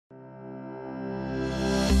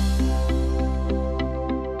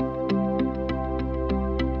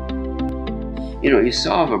You know, you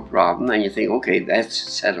solve a problem and you think, okay, that's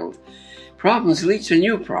settled. Problems lead to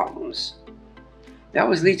new problems. They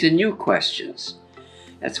always lead to new questions.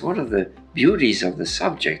 That's one of the beauties of the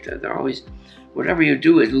subject. They're always, whatever you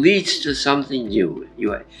do, it leads to something new.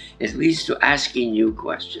 It leads to asking new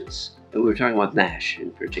questions. We were talking about Nash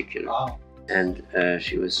in particular. Wow. And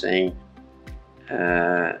she was saying,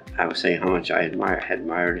 I was saying how much I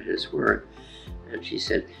admired his work. And she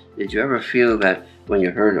said, did you ever feel that when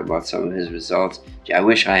you heard about some of his results, gee, I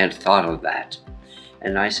wish I had thought of that?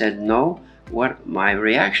 And I said, no. What my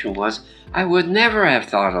reaction was, I would never have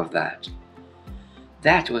thought of that.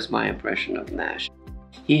 That was my impression of Nash.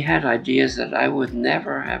 He had ideas that I would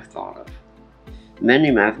never have thought of.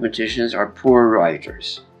 Many mathematicians are poor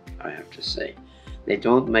writers, I have to say. They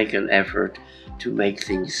don't make an effort to make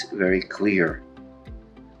things very clear,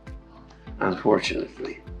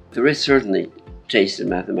 unfortunately. There is certainly taste in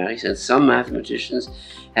mathematics, and some mathematicians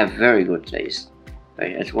have very good taste.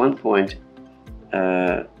 At one point,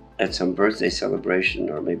 at some birthday celebration,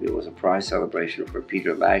 or maybe it was a prize celebration for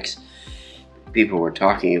Peter Lax, people were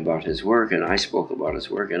talking about his work, and I spoke about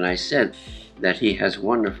his work, and I said that he has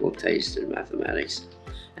wonderful taste in mathematics.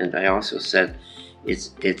 And I also said,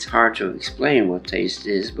 it's hard to explain what taste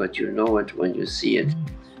is, but you know it when you see it.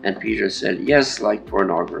 And Peter said, yes, like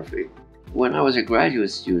pornography. When I was a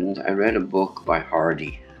graduate student, I read a book by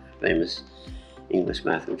Hardy, a famous English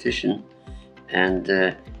mathematician, and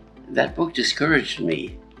that book discouraged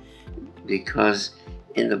me, because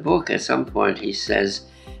in the book at some point he says,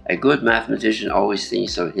 a good mathematician always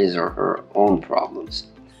thinks of his or her own problems.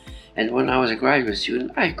 And when I was a graduate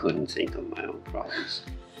student, I couldn't think of my own problems.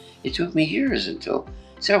 It took me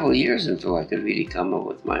several years until I could really come up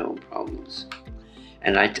with my own problems.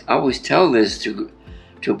 And I always tell this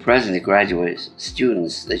to present graduate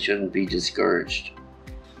students, they shouldn't be discouraged.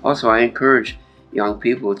 Also, I encourage young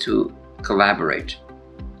people to collaborate.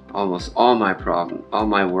 Almost all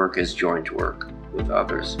my work is joint work with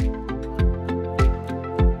others.